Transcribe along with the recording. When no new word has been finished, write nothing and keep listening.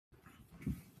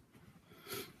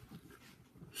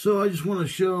So I just want to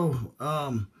show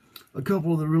a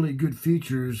couple of the really good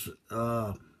features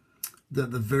that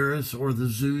the Verus or the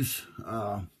Zeus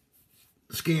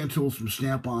scan tools from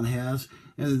Snap-on has,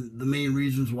 and the main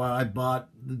reasons why I bought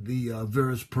the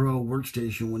Verus Pro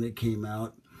workstation when it came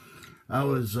out. I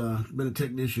was been a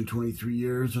technician 23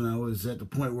 years, and I was at the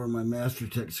point where my Master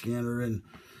Tech scanner and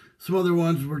some other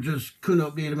ones were just couldn't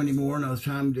update them anymore, and I was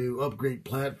trying to upgrade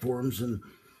platforms and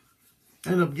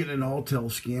ended up getting an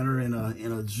Alltel scanner and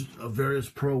a Verus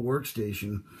Pro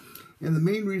workstation. And the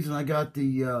main reason I got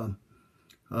the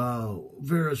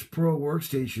Verus Pro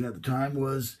workstation at the time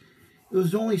was it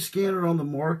was the only scanner on the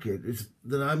market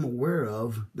that I'm aware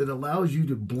of that allows you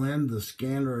to blend the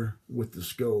scanner with the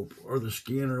scope or the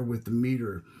scanner with the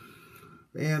meter.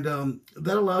 And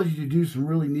that allows you to do some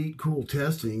really neat, cool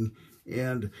testing.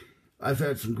 And I've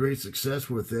had some great success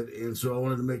with it. And so I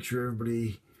wanted to make sure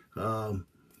everybody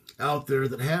out there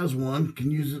that has one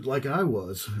can use it like I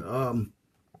was.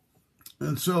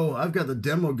 And so I've got the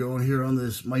demo going here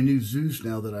on my new Zeus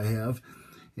now that I have.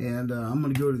 And I'm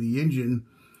going to go to the engine.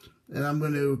 And I'm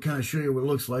going to kind of show you what it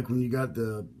looks like when you got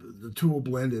the tool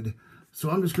blended.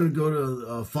 So I'm just going to go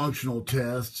to functional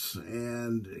tests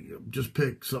and just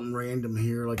pick something random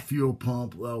here, like fuel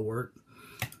pump. That'll work.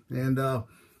 And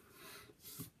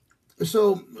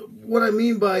so what I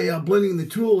mean by blending the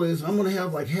tool is I'm going to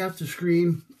have like half the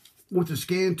screen with the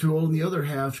scan tool, and the other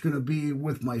half's going to be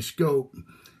with my scope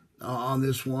on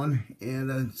this one.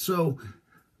 And so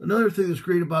another thing that's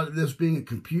great about this being a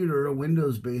computer, a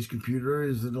Windows-based computer,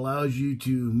 is it allows you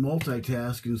to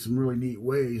multitask in some really neat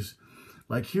ways.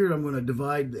 Like here, I'm going to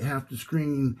divide half the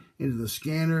screen into the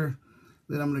scanner.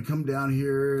 Then I'm going to come down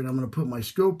here and I'm going to put my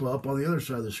scope up on the other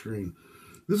side of the screen.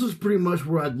 This is pretty much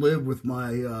where I'd live with my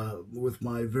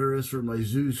Verus or my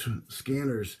Zeus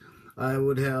scanners. I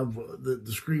would have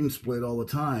the screen split all the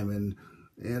time,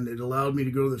 and it allowed me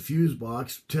to go to the fuse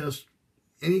box, test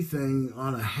anything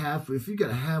on if you've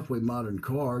got a halfway modern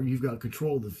car, you've got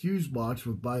control of the fuse box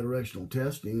with bidirectional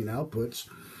testing and outputs.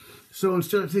 So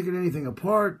instead of taking anything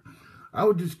apart, I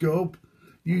would just go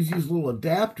use these little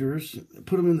adapters,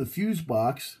 put them in the fuse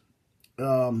box,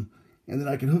 and then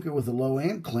I could hook it with a low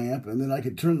amp clamp, and then I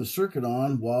could turn the circuit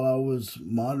on while I was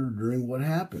monitoring what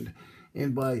happened.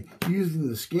 And by using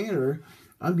the scanner,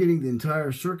 I'm getting the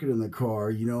entire circuit in the car.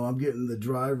 You know, I'm getting the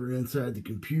driver inside the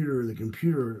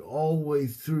computer all the way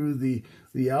through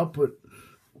the output.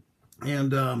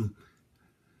 And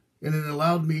it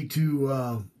allowed me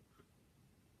to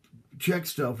check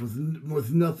stuff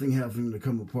with nothing having to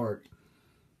come apart.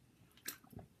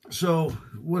 So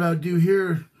what I do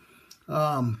here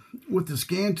with the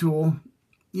scan tool,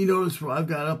 you notice what I've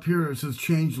got up here, it says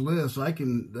change lists. I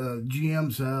can,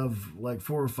 GMs have like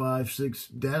 4 or 5, 6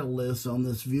 data lists on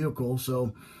this vehicle.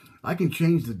 So I can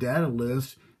change the data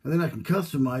list, and then I can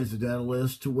customize the data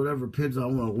list to whatever pins I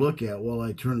want to look at while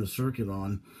I turn the circuit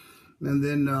on. And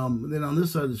then on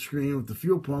this side of the screen with the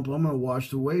fuel pump, I'm going to watch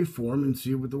the waveform and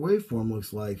see what the waveform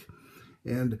looks like.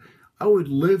 And I would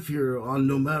live here on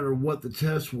no matter what the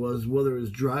test was, whether it was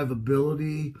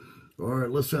drivability, or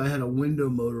let's say I had a window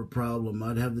motor problem.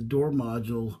 I'd have the door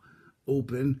module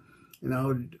open, and I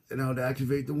would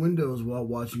activate the windows while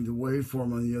watching the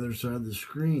waveform on the other side of the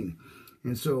screen.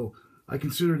 And so I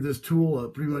consider this tool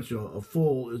pretty much a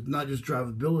full, not just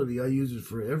drivability. I use it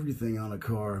for everything on a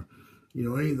car. You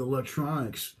know, any of the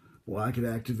electronics. Well, I could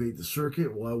activate the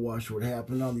circuit while I watch what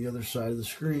happened on the other side of the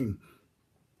screen.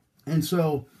 And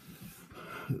so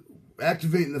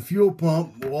activating the fuel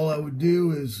pump, all I would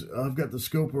do is I've got the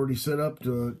scope already set up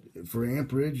for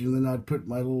amperage, and then I'd put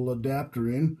my little adapter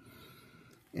in.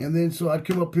 And then so I'd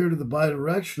come up here to the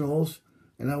bidirectionals,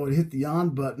 and I would hit the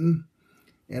on button,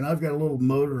 and I've got a little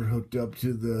motor hooked up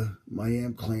to my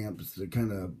amp clamps to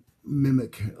kind of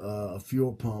mimic a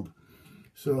fuel pump.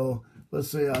 So let's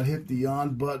say I'd hit the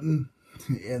on button,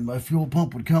 and my fuel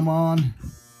pump would come on.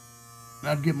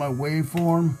 I'd get my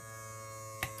waveform.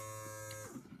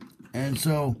 And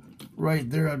so right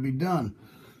there I'd be done.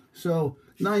 So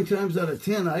 9 times out of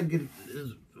 10 I'd get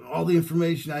all the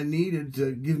information I needed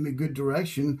to give me good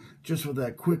direction just with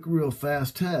that quick, real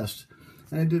fast test.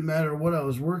 And it didn't matter what I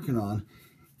was working on.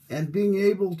 And being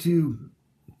able to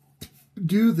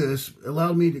do this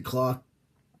allowed me to clock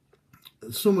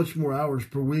so much more hours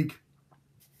per week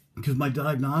because my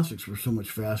diagnostics were so much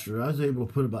faster. I was able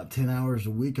to put about 10 hours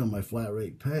a week on my flat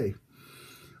rate pay.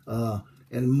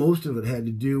 And most of it had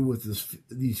to do with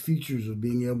these features of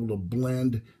being able to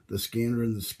blend the scanner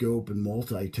and the scope and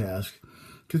multitask.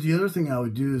 Because the other thing I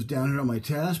would do is down here on my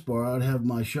taskbar, I'd have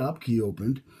my shop key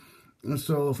opened. And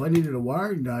so if I needed a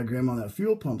wiring diagram on that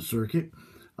fuel pump circuit,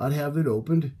 I'd have it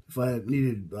opened. If I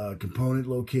needed component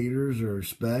locators or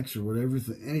specs or whatever,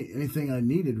 anything I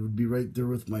needed would be right there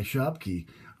with my shop key.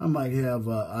 I might have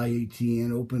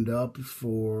IATN opened up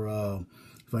for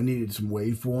if I needed some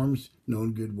waveforms,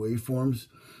 known good waveforms.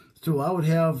 So I would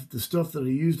have the stuff that I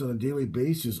used on a daily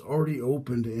basis already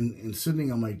opened and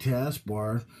sitting on my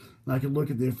taskbar. And I could look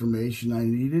at the information I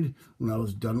needed. When I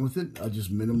was done with it, I'd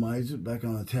just minimize it back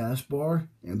on the taskbar,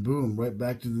 and boom, right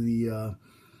back to the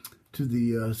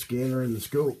scanner and the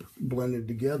scope blended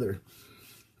together.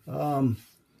 The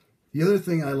other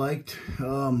thing I liked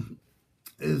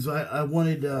is I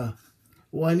wanted,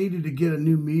 I needed to get a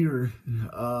new meter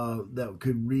that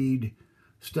could read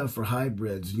stuff for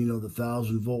hybrids, you know, the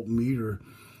 1,000-volt meter.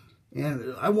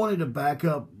 And I wanted to back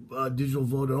up a digital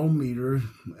voltometer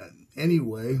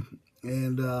anyway,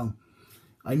 and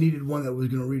I needed one that was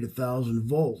going to read 1,000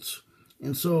 volts.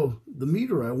 And so the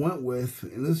meter I went with,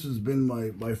 and this has been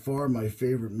by far my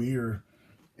favorite meter,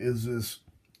 is this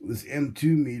M2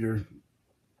 meter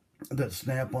that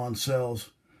Snap-on sells.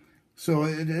 So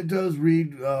it does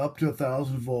read up to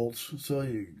 1,000 volts, so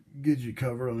it gives you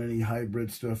cover on any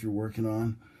hybrid stuff you're working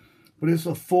on. But it's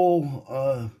a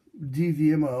full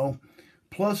DVMO,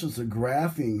 plus it's a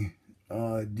graphing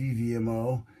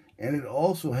DVMO, and it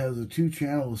also has a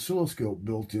 2-channel oscilloscope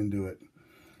built into it.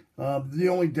 The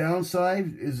only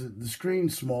downside is that the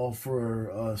screen's small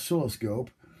for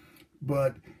oscilloscope,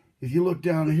 but if you look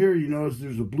down here, you notice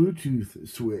there's a Bluetooth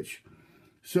switch.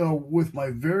 So with my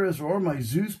Verus or my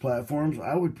Zeus platforms,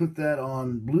 I would put that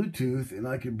on Bluetooth, and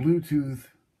I could Bluetooth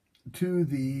to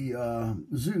the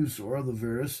Zeus or the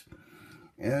Verus.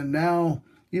 And now,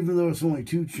 even though it's only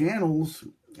 2 channels,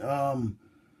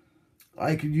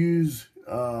 I could use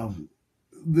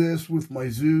this with my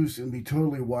Zeus and be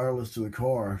totally wireless to the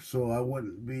car. So I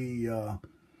wouldn't be, I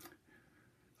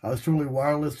was totally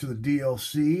wireless to the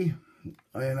DLC,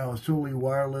 and I was totally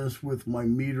wireless with my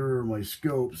meter or my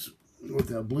scopes with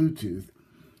that Bluetooth.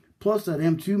 Plus, that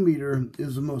M2 meter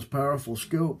is the most powerful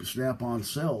scope Snap-on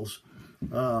sells.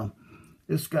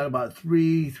 It's got about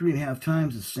 3.5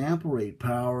 times the sample rate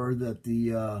power that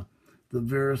the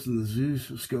Verus and the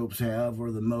Zeus scopes have,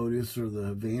 or the Modus or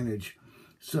the Vantage.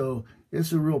 So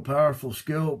it's a real powerful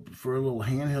scope for a little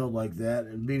handheld like that,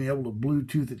 and being able to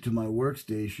Bluetooth it to my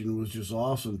workstation was just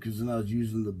awesome, because then I was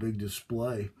using the big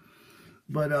display.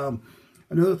 But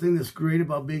another thing that's great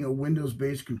about being a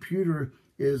Windows-based computer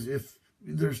is if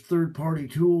there's third-party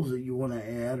tools that you want to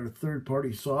add or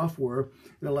third-party software,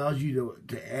 it allows you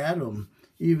to add them,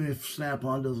 even if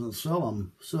Snap-on doesn't sell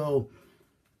them. So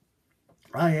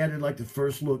I added like the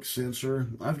first look sensor.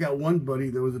 I've got one buddy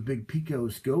that was a big Pico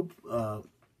Scope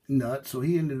nut, so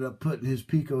he ended up putting his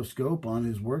Pico Scope on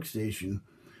his workstation.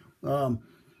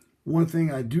 One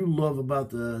thing I do love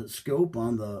about the scope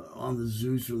on the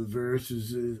Zeus or the Verus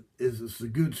is it's a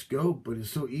good scope, but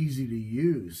it's so easy to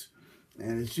use.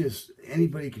 And it's just,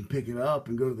 anybody can pick it up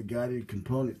and go to the guided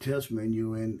component test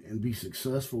menu and be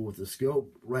successful with the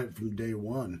scope right from day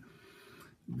one.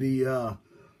 The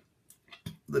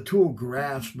tool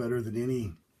graphs better than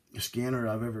any scanner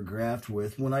I've ever graphed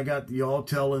with. When I got the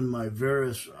Autel in my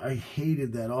Verus, I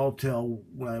hated that Autel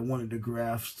when I wanted to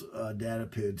graph data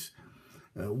PIDs.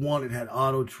 One, it had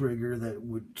auto trigger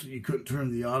you couldn't turn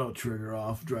the auto trigger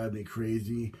off, drive me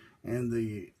crazy, and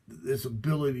this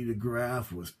ability to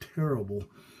graph was terrible.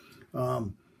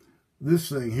 This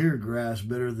thing here graphs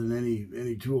better than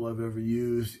any tool I've ever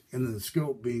used, and the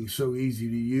scope being so easy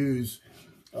to use.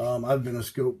 I've been a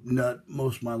scope nut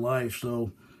most of my life,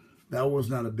 so that was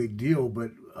not a big deal,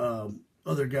 but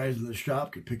other guys in the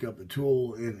shop could pick up the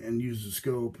tool and use the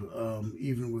scope,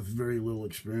 even with very little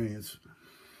experience.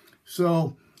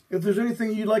 So if there's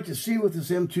anything you'd like to see with this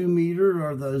M2 meter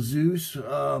or the Zeus,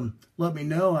 let me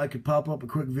know. I could pop up a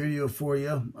quick video for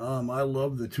you. I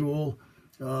love the tool.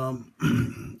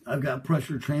 I've got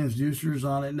pressure transducers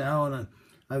on it now, and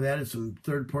I've added some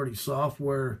third-party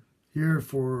software here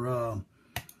for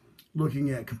looking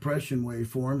at compression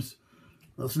waveforms.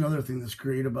 That's another thing that's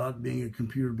great about being a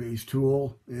computer-based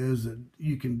tool, is that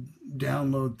you can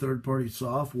download third-party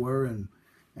software and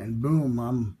boom,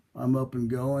 I'm up and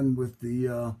going with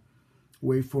the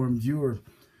waveform viewer.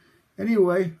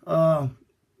 Anyway, the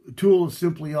tool is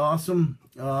simply awesome.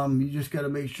 You just got to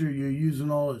make sure you're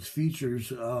using all its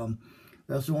features.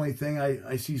 That's the only thing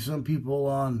I see some people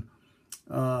on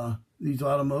these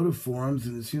automotive forums,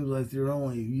 and it seems like they're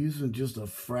only using just a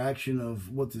fraction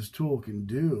of what this tool can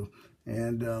do.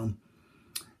 And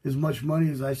as much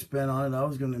money as I spent on it, I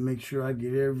was going to make sure I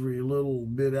get every little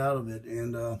bit out of it.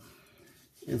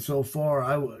 And so far,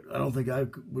 I don't think I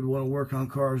would want to work on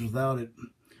cars without it.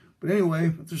 But anyway,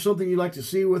 if there's something you'd like to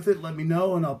see with it, let me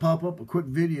know, and I'll pop up a quick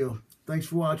video. Thanks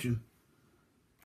for watching.